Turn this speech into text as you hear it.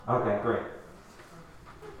Okay, great.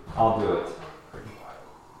 I'll do it.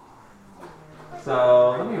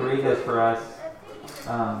 So let me read this for us.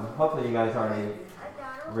 Hopefully you guys already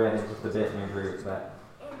read it just a bit in your group.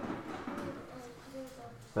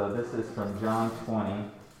 So this is from John 20,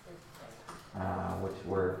 which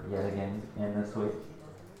we're yet again in this week,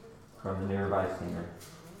 from the New Revised Standard.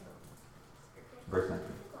 Verse 19.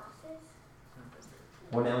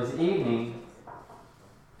 When it was evening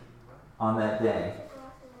on that day,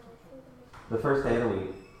 the first day of the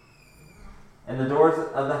week, and the doors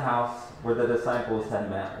of the house where the disciples had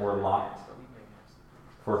met were locked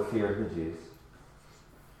for fear of the Jews,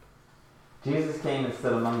 Jesus came and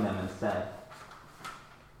stood among them and said,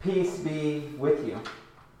 "Peace be with you."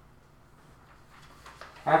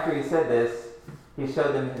 After he said this, he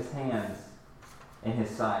showed them his hands and his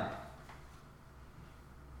side.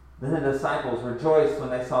 Then the disciples rejoiced when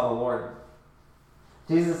they saw the Lord.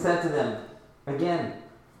 Jesus said to them again,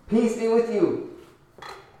 "Peace be with you.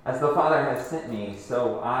 As the Father has sent me,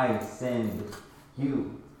 so I send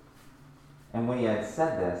you." And when he had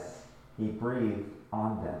said this, he breathed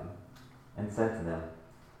on them and said to them,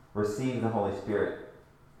 "Receive the Holy Spirit.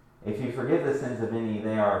 If you forgive the sins of any,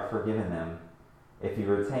 they are forgiven them. If you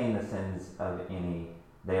retain the sins of any,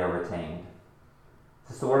 they are retained."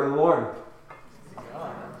 This is the word of the Lord.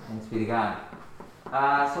 Thanks be to God.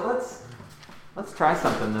 So let's try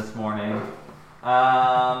something this morning.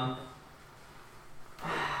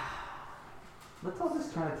 Let's all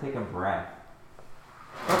just try to take a breath.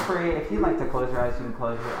 Feel free, if you'd like to close your eyes, you can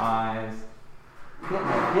close your eyes. Get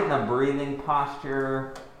in a breathing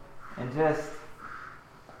posture and just,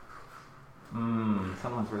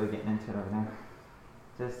 someone's really getting into it over there.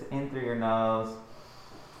 Just in through your nose,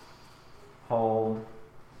 hold,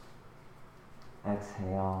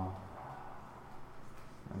 exhale.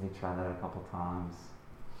 Maybe try that a couple times.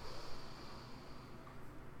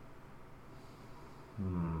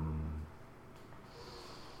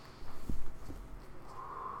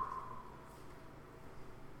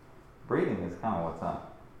 Breathing is kind of what's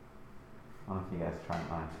up. I don't know if you guys try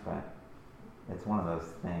much, but it's one of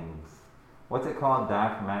those things. What's it called?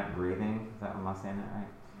 Diaphragmatic breathing? Is that, am I saying that right?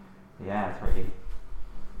 Yeah, it's right.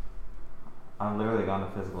 I've literally gone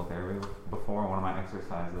to physical therapy before. One of my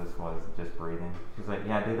exercises was just breathing. She's like,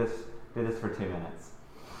 "Yeah, do this for 2 minutes.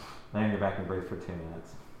 Lay on your back and breathe for 2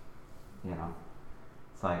 minutes." You know,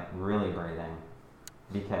 it's like really breathing,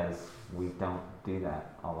 because we don't do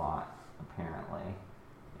that a lot apparently,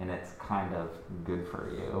 and it's kind of good for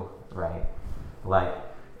you, right? Like,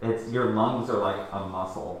 it's, your lungs are like a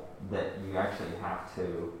muscle that you actually have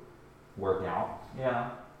to work out.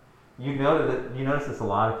 Yeah. You notice this a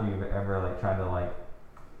lot if you've ever like tried to like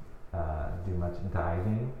do much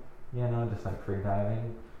diving, just like free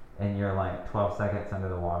diving, and you're like 12 seconds under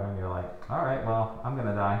the water, and you're like, "All right, well, I'm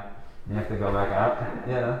gonna die." You have to go back up.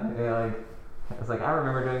 It's like, I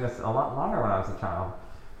remember doing this a lot longer when I was a child.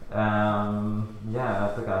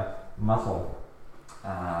 That's like a muscle,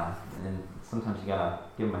 and sometimes you gotta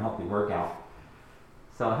give them a healthy workout.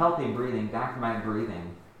 So healthy breathing, diaphragmatic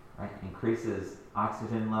breathing, right, increases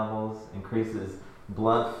oxygen levels, increases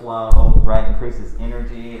blood flow, right, increases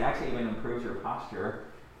energy. It actually even improves your posture.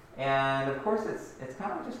 And of course, it's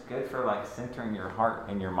kind of just good for like centering your heart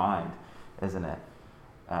and your mind, isn't it?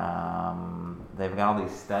 They've got all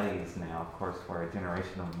these studies now, of course, for a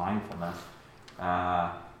generation of mindfulness.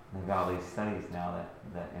 They've got all these studies now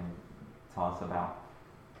that tell us about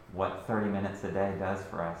what 30 minutes a day does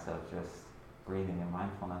for us of just breathing and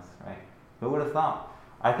mindfulness, right? Who would have thought?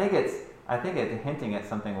 I think it's hinting at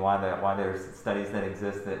something why there's studies that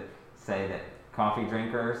exist that say that coffee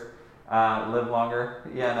drinkers live longer.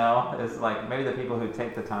 It's like maybe the people who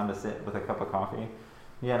take the time to sit with a cup of coffee.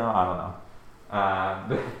 I don't know. I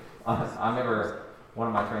remember one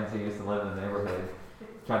of my friends who used to live in the neighborhood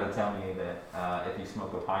tried to tell me that if you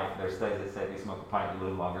smoke a pipe, there's studies that say if you smoke a pipe, you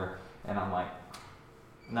live longer. And I'm like,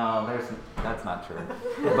 no, that's not true.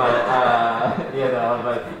 But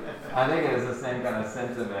but I think it is the same kind of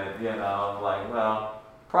sentiment. Like, well,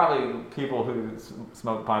 probably people who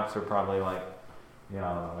smoke pipes are probably like, I don't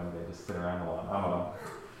know, maybe they just sit around a lot. I don't know.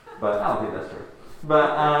 But I don't think that's true. But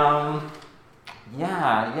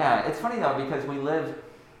it's funny though, because we live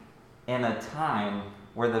in a time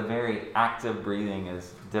where the very act of breathing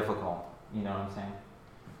is difficult. You know what I'm saying?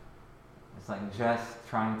 It's like just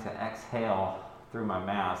trying to exhale through my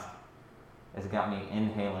mask has got me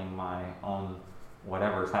inhaling my own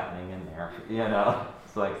whatever's happening in there.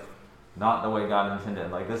 It's like not the way God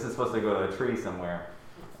intended. Like, this is supposed to go to a tree somewhere.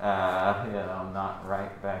 Not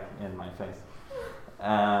right back in my face.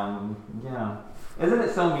 Isn't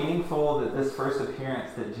it so meaningful that this first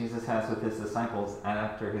appearance that Jesus has with his disciples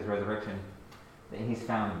after his resurrection, that he's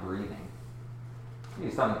found breathing?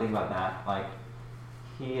 You stop and think about that. Like,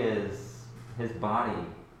 his body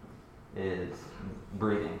is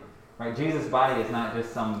breathing. Right? Jesus' body is not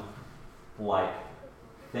just some, like,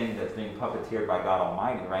 thing that's being puppeteered by God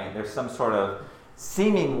Almighty, right? There's some sort of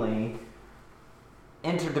seemingly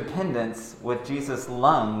interdependence with Jesus'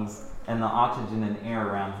 lungs and the oxygen and air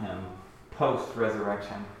around him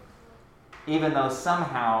post-resurrection. Even though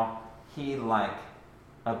somehow he, like,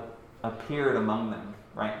 appeared among them,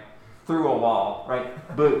 right? Through a wall,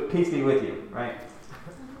 right? Boo, peace be with you, right?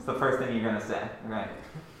 It's the first thing you're going to say, right?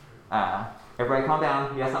 Everybody calm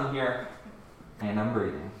down. Yes, I'm here. And I'm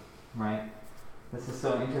breathing, right? This is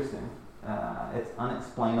so interesting. It's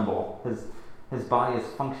unexplainable. His body is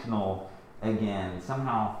functional again.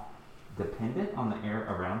 Somehow dependent on the air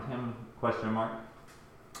around him, question mark.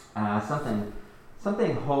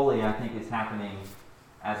 Something holy, I think, is happening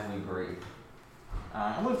as we breathe.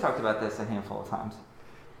 And we've talked about this a handful of times.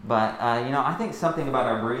 But, I think something about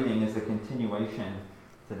our breathing is a continuation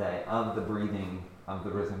today of the breathing of the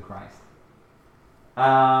risen Christ.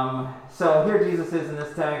 So here Jesus is in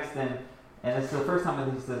this text, and it's the first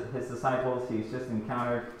time with his disciples. He's just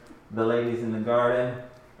encountered the ladies in the garden,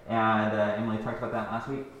 and Emily talked about that last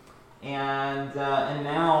week. And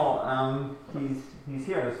now he's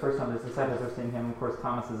here. It's the first time his disciples are seeing him. Of course,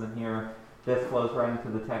 Thomas isn't here. This flows right into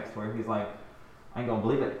the text where he's like, I ain't gonna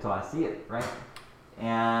believe it till I see it, right?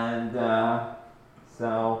 And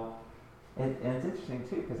so it's interesting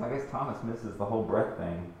too, because I guess Thomas misses the whole breath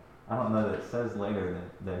thing. I don't know that it says later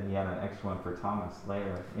that he had an extra one for Thomas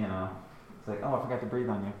later, It's like, oh, I forgot to breathe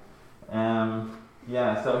on you.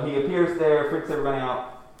 So he appears there, freaks everybody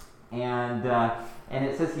out, and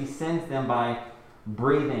it says he sends them by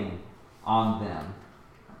breathing on them.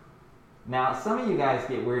 Now, some of you guys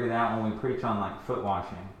get weirded out when we preach on, like, foot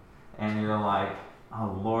washing, and you're like,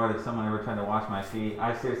 oh, Lord, if someone ever tried to wash my feet.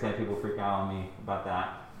 I seriously had people freak out on me about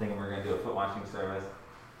that, thinking we were going to do a foot washing service.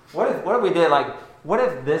 What if we did, like, what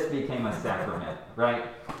if this became a sacrament, right?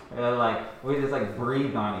 Like, we just, like,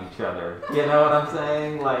 breathe on each other. You know what I'm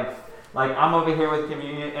saying? Like I'm over here with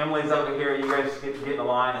communion, Emily's over here, you guys get in the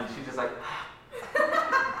line, and she's just like,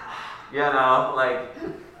 like,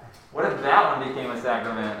 what if that one became a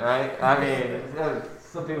sacrament, right? I mean,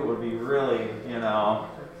 some people would be really, you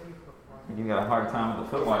got a hard time with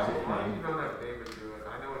the foot washing thing. Why do you know that David do it?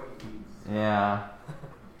 I know what he eats. Yeah.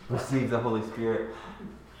 Receive the Holy Spirit.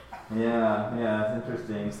 Yeah, it's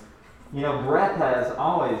interesting. Breath has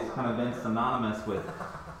always kind of been synonymous with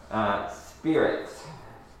spirit,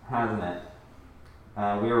 hasn't it?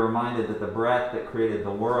 We are reminded that the breath that created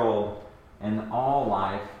the world and all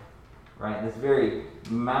life, right, this very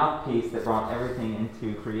mouthpiece that brought everything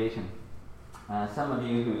into creation. Some of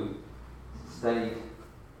you who studied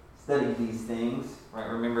these things, right,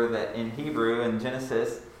 remember that in Hebrew, in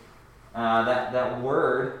Genesis, that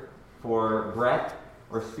word for breath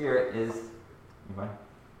or spirit is, anybody?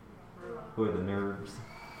 Who are the nerds?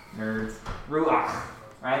 Nerds. Ruach,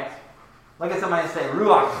 right? Look at somebody and say,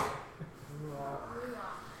 Ruach.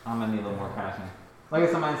 I'm going to need a little more passion. Look at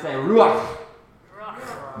somebody and say, Ruach.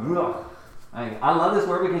 Ruach. I love this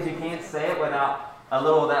word because you can't say it without a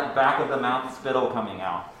little of that back of the mouth spittle coming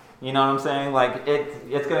out. You know what I'm saying? Like,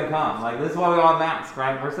 it's going to come. Like, this is why we all mask,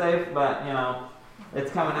 right? We're safe, but,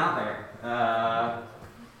 it's coming out there.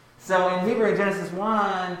 So in Hebrew, in Genesis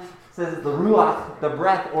 1, it says the ruach, the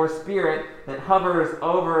breath or spirit that hovers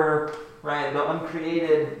over, right, the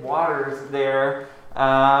uncreated waters there.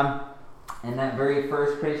 In that very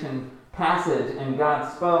first creation passage, and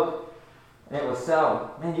God spoke, and it was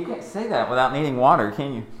so. Man, you can't say that without needing water,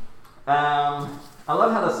 can you? I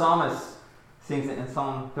love how the psalmist sings it in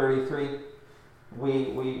Psalm 33.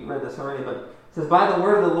 We read this already, but it says, by the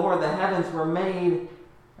word of the Lord the heavens were made,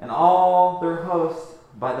 and all their host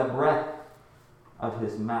by the breath of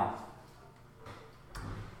his mouth.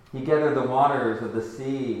 He gathered the waters of the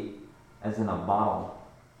sea as in a bottle.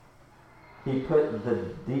 He put the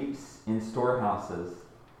deeps in storehouses.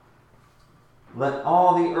 Let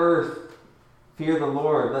all the earth fear the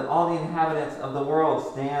Lord. Let all the inhabitants of the world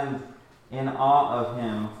stand in awe of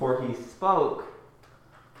him. For he spoke,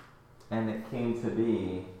 and it came to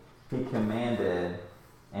be. He commanded,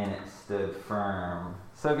 and it stood firm.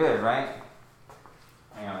 So good, right?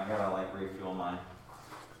 Hang on, I gotta refuel my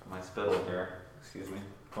spittle here. Excuse me.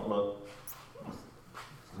 Hold up.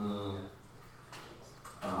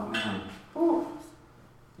 Oh man. Whew.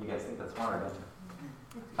 You guys think that's water, don't you?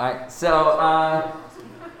 Alright, so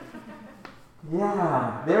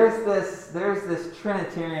there's this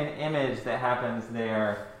Trinitarian image that happens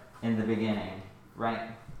there in the beginning,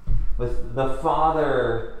 right? With the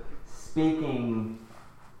Father speaking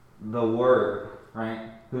the Word,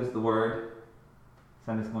 right? Who's the Word?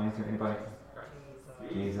 Sunday school answer, anybody?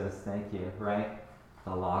 Jesus, thank you, right?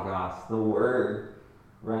 The Logos, the Word,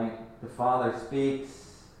 right? The Father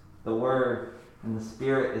speaks the Word, and the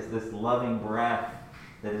Spirit is this loving breath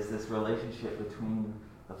that is this relationship between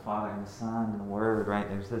the Father and the Son and the Word, right?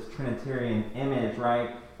 There's this Trinitarian image,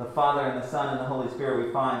 right? The Father and the Son and the Holy Spirit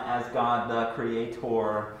we find as God the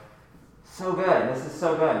Creator. So good. This is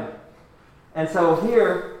so good. And so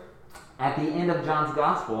here, at the end of John's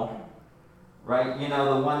Gospel, right, you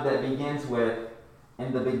know, the one that begins with,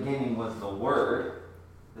 in the beginning was the Word,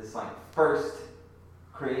 this like first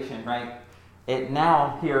creation, right? It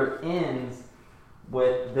now here ends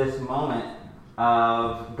with this moment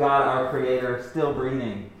of God our Creator still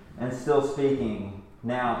breathing and still speaking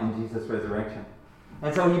now in Jesus' resurrection.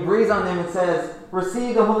 And so he breathes on them and says,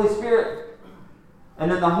 receive the Holy Spirit. And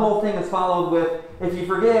then the whole thing is followed with, if you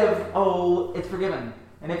forgive, oh, it's forgiven.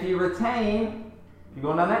 And if you retain, if you're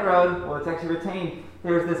going down that road, well, it's actually retained.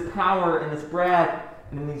 There's this power in this breath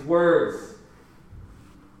and in these words.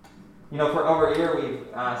 You know, for over a year, we've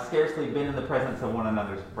scarcely been in the presence of one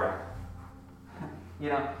another's breath. You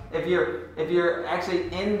know, if you're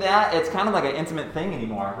actually in that, it's kind of like an intimate thing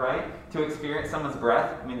anymore, right? To experience someone's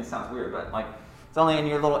breath. I mean, it sounds weird, but like it's only in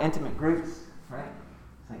your little intimate groups, right?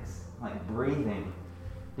 It's like breathing,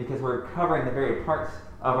 because we're covering the very parts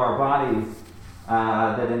of our bodies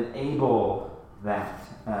that enable that.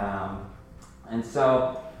 And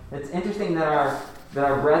so it's interesting that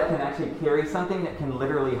our breath can actually carry something that can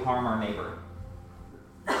literally harm our neighbor.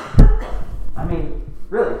 I mean,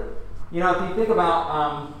 really. You know, if you think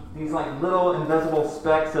about these like little invisible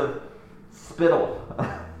specks of spittle,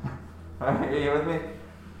 are you with me?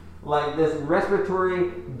 Like this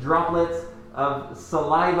respiratory droplets of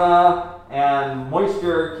saliva and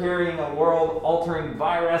moisture carrying a world-altering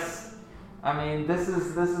virus. I mean, this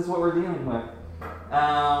is what we're dealing with.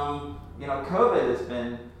 You know, COVID has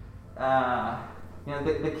been, you know,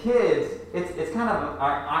 the kids. It's kind of an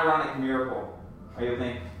ironic miracle. Are you with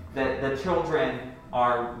me? That the children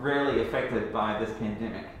are rarely affected by this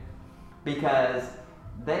pandemic, because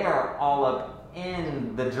they are all up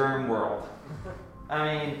in the germ world. I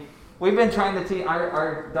mean, we've been trying to teach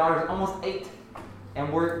our daughter's almost 8,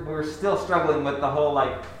 and we're still struggling with the whole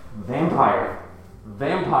like vampire,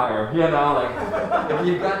 you know, like if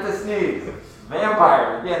you've got to sneeze,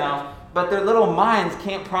 vampire, you know. But their little minds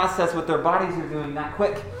can't process what their bodies are doing that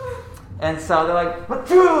quick, and so they're like,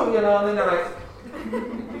 "Achoo!" you know, and then they're like.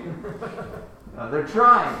 They're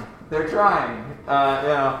trying. You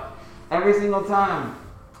know, every single time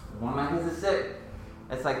one of my kids is sick,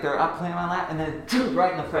 it's like they're up playing on my lap, and then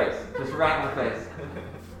right in the face, just right in the face.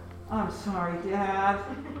 I'm sorry, Dad.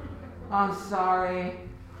 I'm sorry.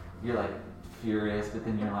 You're like furious, but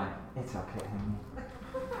then you're like, it's okay, honey.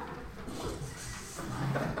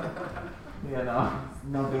 You know,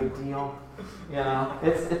 no big deal. You know,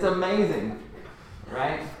 it's amazing,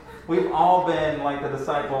 right? We've all been like the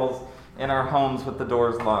disciples in our homes with the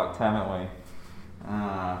doors locked, haven't we?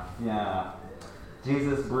 Yeah.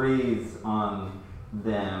 Jesus breathes on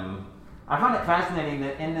them. I find it fascinating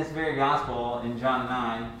that in this very gospel, in John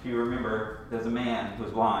 9, if you remember, there's a man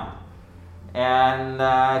who's blind. And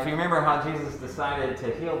if you remember how Jesus decided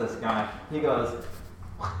to heal this guy, he goes,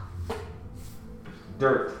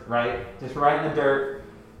 dirt, right? Just right in the dirt.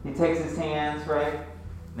 He takes his hands, right?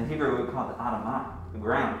 In the Hebrew, we would call it adamah, the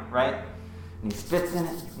ground, right? And he spits in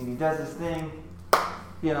it, and he does his thing,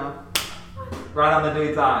 you know, right on the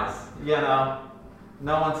dude's eyes, you know.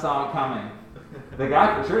 No one saw it coming. The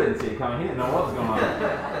guy for sure didn't see it coming. He didn't know what was going on,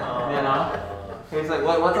 you know. He's like,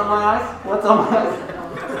 what's on my eyes? What's on my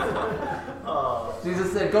eyes?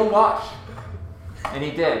 Jesus said, go wash. And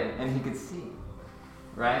he did, and he could see,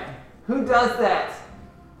 right? Who does that?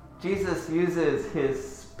 Jesus uses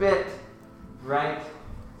his spit, right?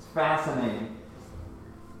 It's fascinating.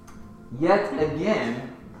 Yet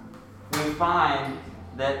again, we find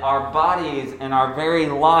that our bodies and our very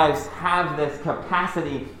lives have this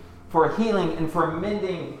capacity for healing and for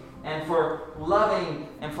mending and for loving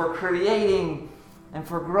and for creating and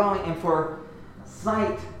for growing and for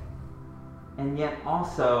sight, and yet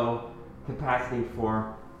also capacity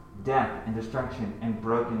for death and destruction and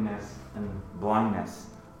brokenness and blindness,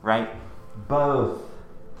 right? Both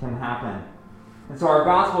can happen. And so our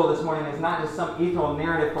gospel this morning is not just some ethereal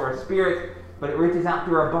narrative for our spirits, but it reaches out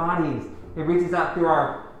through our bodies. It reaches out through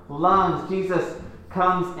our lungs. Jesus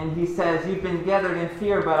comes and he says, you've been gathered in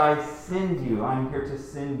fear, but I send you. I'm here to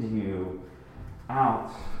send you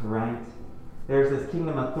out, right? There's this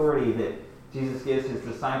kingdom authority that Jesus gives his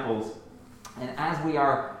disciples And as we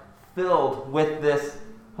are filled with this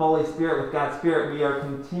Holy Spirit, with God's Spirit, we are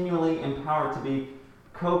continually empowered to be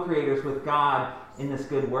co-creators with God in this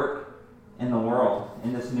good work in the world,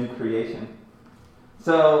 in this new creation.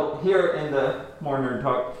 So here in the, more nerd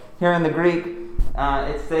talk, here in the Greek,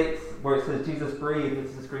 it states where it says Jesus breathed,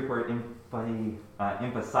 it's this Greek word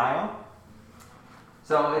emphasio.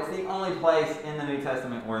 So it's the only place in the New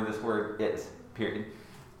Testament where this word is, period.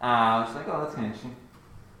 It's like, oh, that's kind of interesting.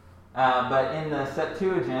 But in the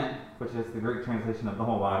Septuagint, which is the Greek translation of the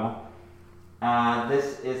whole Bible,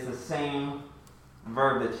 this is the same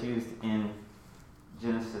verb that's used in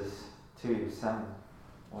Genesis 2:7,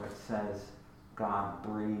 where it says God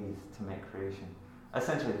breathed to make creation.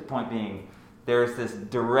 Essentially, the point being, there's this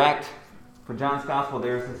direct, for John's Gospel,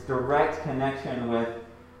 there's this direct connection with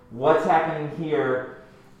what's happening here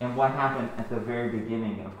and what happened at the very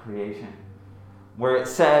beginning of creation. Where it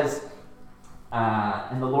says,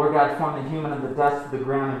 and the Lord God formed the human of the dust of the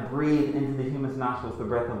ground and breathed into the human's nostrils the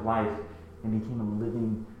breath of life and became a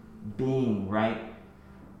living being, right?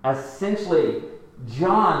 Essentially,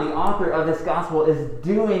 John, the author of this gospel, is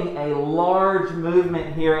doing a large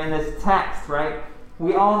movement here in this text, right?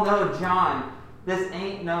 We all know John. This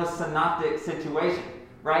ain't no synoptic situation,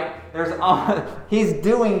 right? He's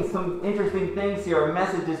doing some interesting things here. A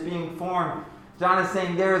message is being formed. John is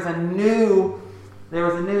saying there is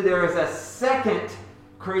a second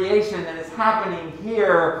creation that is happening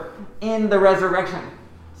here in the resurrection.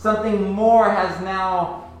 Something more has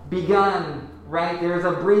now begun, right? There's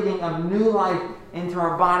a breathing of new life into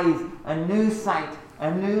our bodies, a new sight,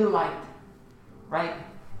 a new light, right?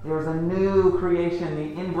 There's a new creation.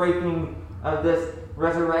 The inbreaking of this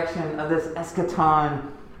resurrection, of this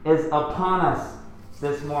eschaton, is upon us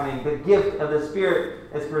this morning. The gift of the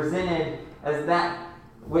Spirit is presented as that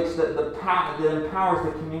which that empowers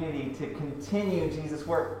the community to continue Jesus'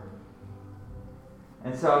 work.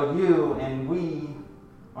 And so you and we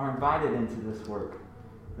are invited into this work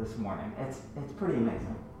this morning. It's pretty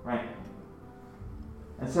amazing, right?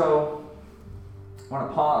 And so I want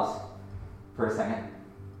to pause for a second,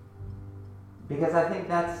 because I think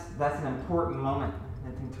that's an important moment,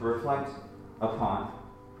 I think, to reflect upon.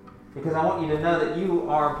 Because I want you to know that you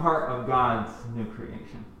are a part of God's new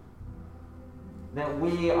creation. That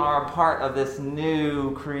we are a part of this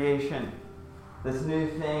new creation, this new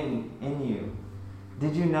thing in you.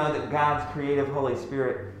 Did you know that God's creative Holy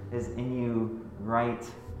Spirit is in you right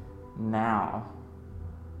now?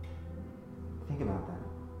 Think about that.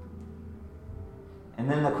 And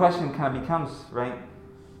then the question kind of becomes, right,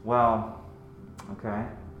 well, okay,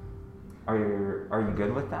 are you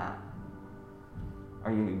good with that?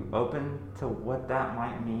 Are you open to what that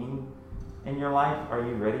might mean in your life? Are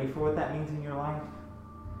you ready for what that means in your life?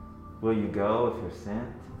 Will you go if you're sent?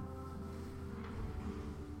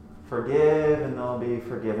 Forgive and they'll be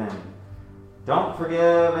forgiven. Don't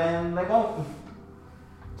forgive and they won't.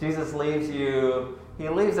 Jesus leaves you, he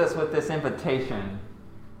leaves us with this invitation.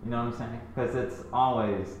 You know what I'm saying? Because it's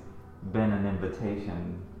always been an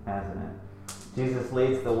invitation, hasn't it? Jesus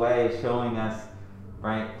leads the way, showing us,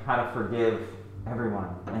 right, how to forgive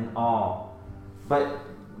everyone and all. But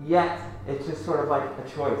yet, it's just sort of like a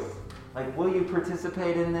choice. Like, will you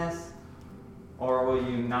participate in this, or will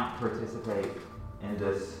you not participate in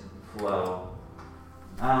this flow?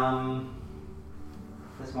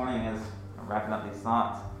 This morning, as I'm wrapping up these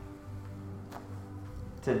thoughts,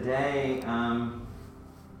 today, how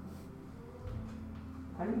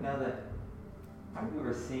do you know that? How do you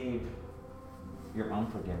receive your own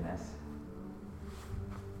forgiveness?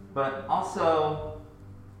 But also,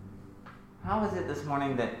 how is it this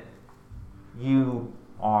morning that you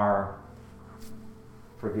are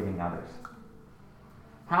forgiving others?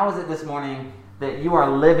 How is it this morning that you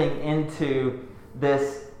are living into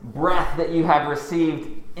this breath that you have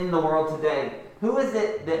received in the world today? Who is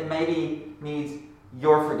it that maybe needs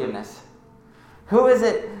your forgiveness? Who is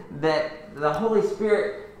it that the Holy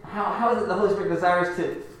Spirit, how is it the Holy Spirit desires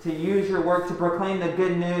to use your work to proclaim the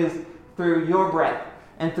good news through your breath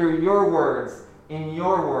and through your words in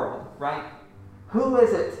your world, right? Who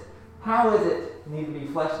is it? How is it need to be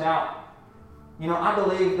fleshed out? You know, I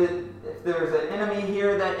believe that if there's an enemy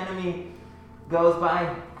here, that enemy goes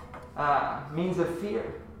by means of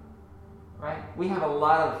fear, right? We have a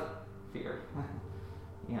lot of fear,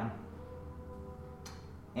 you know.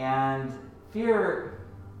 And fear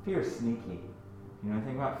is sneaky. You know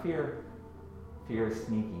anything about fear? Fear is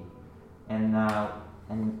sneaky. And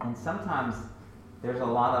sometimes there's a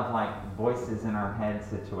lot of like voices in our head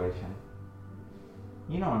situation.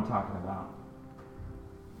 You know what I'm talking about.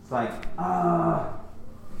 It's like,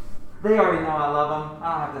 they already know I love them.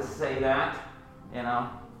 I don't have to say that, you know.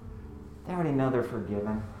 They already know they're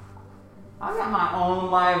forgiven. I've got my own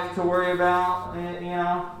life to worry about,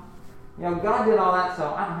 God did all that,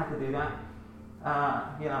 so I don't have to do that.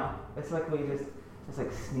 It's like it's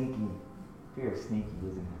like sneaky. Fear is sneaky,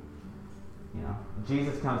 isn't it?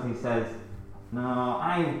 Jesus comes and he says, no,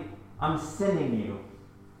 I'm sending you.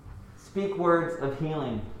 Speak words of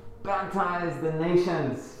healing. Baptize the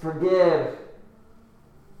nations. Forgive.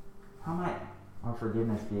 How might our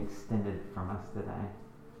forgiveness be extended from us today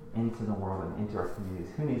into the world and into our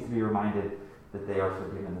communities? Who needs to be reminded that they are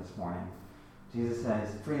forgiven this morning? Jesus says,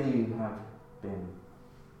 freely you have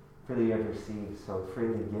received, so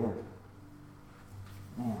freely give.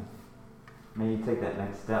 Man, may you take that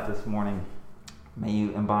next step this morning. May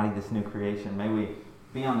you embody this new creation. May we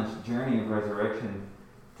be on this journey of resurrection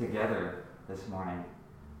together this morning,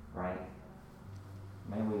 right?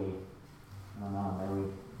 May we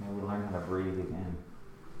learn how to breathe again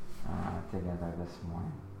together this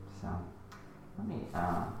morning. So let me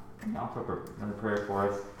offer up another prayer for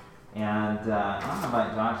us, and I'm going to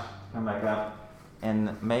invite Josh to come back up,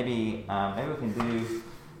 and maybe we can do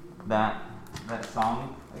that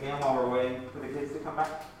song again while we're waiting for the kids to come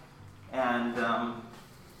back. And I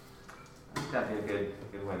think that'd be a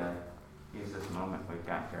good way to use this moment we've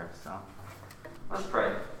got here. So let's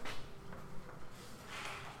pray.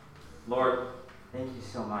 Lord, thank you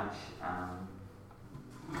so much.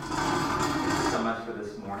 Thank you so much for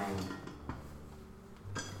this morning.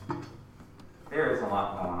 There is a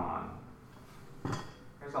lot going on.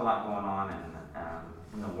 There's a lot going on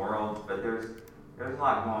in the world, but there's a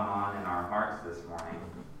lot going on in our hearts this morning.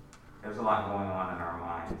 There's a lot going on in our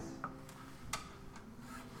minds.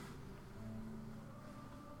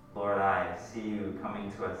 Lord, I see you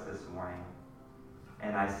coming to us this morning,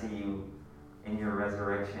 and I see you in your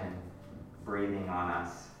resurrection breathing on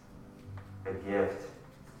us a gift.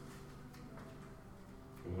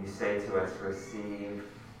 And you say to us, receive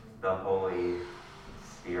the Holy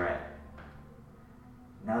Spirit.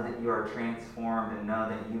 Know that you are transformed, and know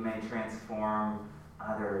that you may transform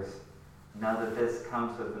others. Know that this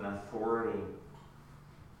comes with an authority,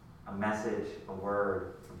 a message, a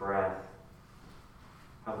word, a breath.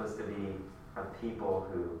 Help us to be a people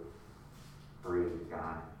who breathe,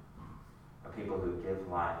 God. A people who give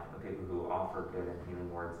life. A people who offer good and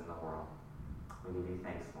healing words in the world. We give you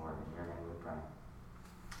thanks, Lord. In your name we pray.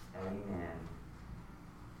 Amen.